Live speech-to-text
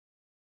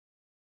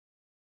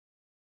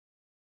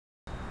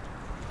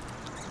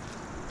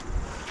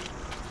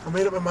I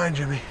made up my mind,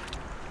 Jimmy.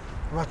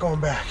 I'm not going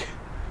back.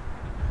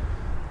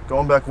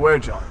 Going back where,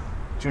 John?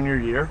 Junior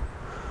year?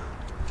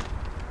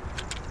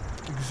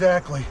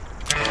 Exactly.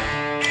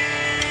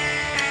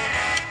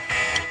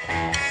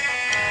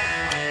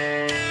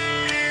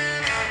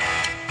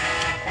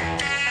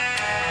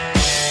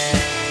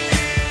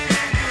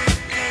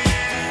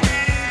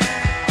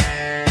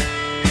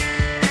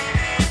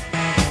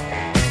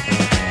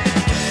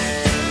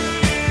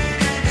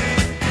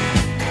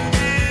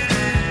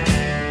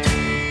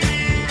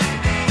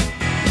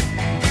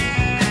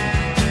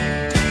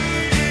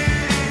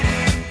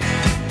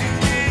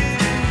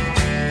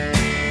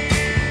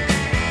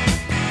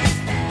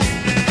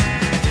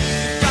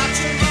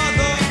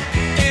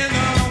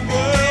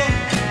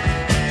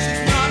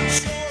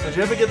 Did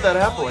you ever get that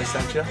apple I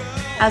sent you?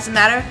 As a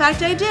matter of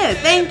fact, I did.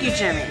 Thank you,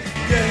 Jimmy.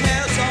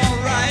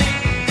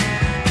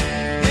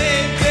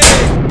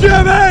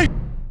 Jimmy!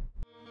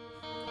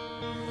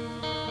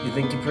 You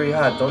think you're pretty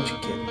hot, don't you,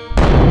 kid?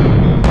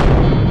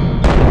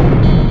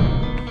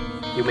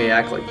 You may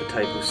act like the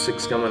type who's sick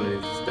scum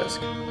underneath his desk,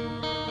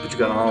 but you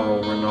got honor roll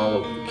written all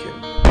over you, kid.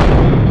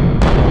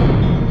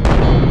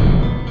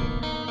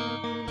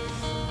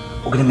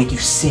 We're gonna make you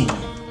sing.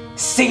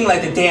 Sing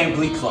like the damn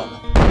Glee Club.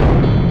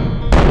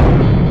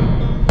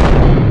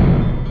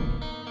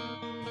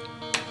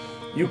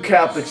 You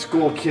Catholic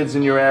school kids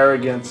and your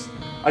arrogance.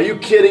 Are you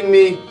kidding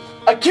me?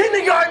 A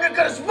kindergartner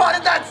could have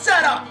spotted that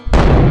setup!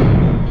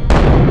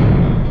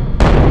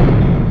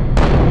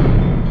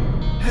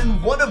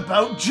 And what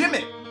about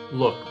Jimmy?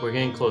 Look, we're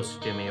getting closer,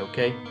 Jimmy,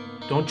 okay?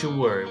 Don't you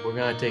worry, we're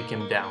gonna take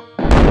him down.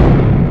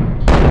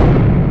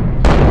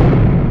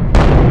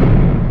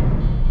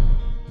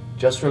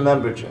 Just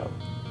remember, Joe,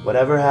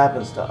 whatever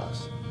happens to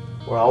us,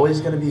 we're always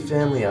gonna be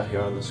family out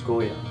here on the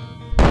schoolyard.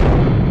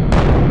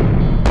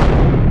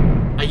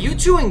 Are you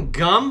chewing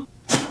gum?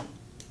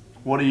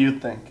 What do you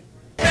think?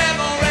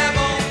 Rebel,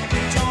 rebel,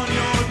 put on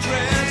your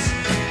dress.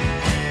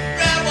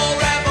 Rebel,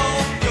 rebel,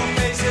 your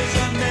face is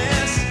a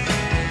mess.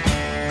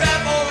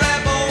 Rebel,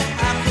 rebel,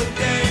 how could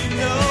they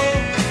know?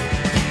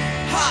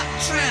 Hot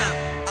tramp,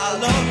 I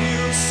love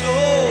you so.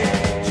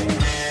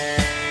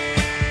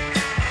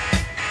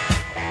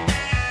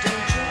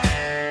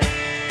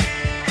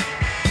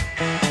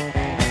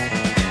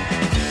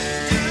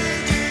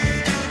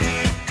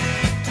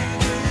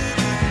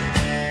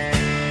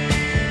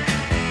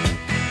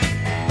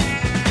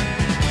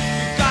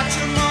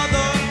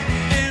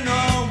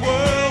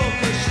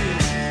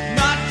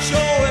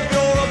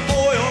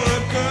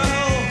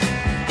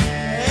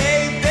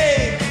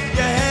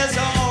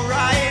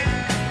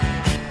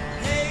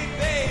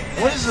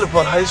 What is it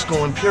about high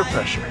school and peer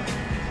pressure?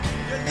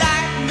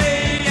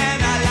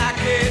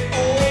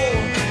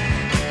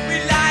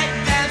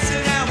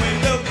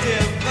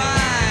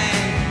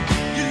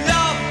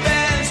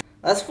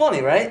 That's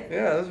funny, right?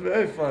 Yeah, that's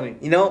very funny.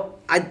 You know,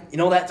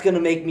 that's gonna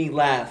make me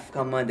laugh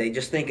come Monday,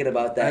 just thinking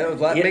about that. I know,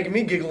 it's making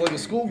me giggle like a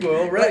schoolgirl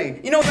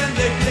already. You know, when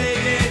they play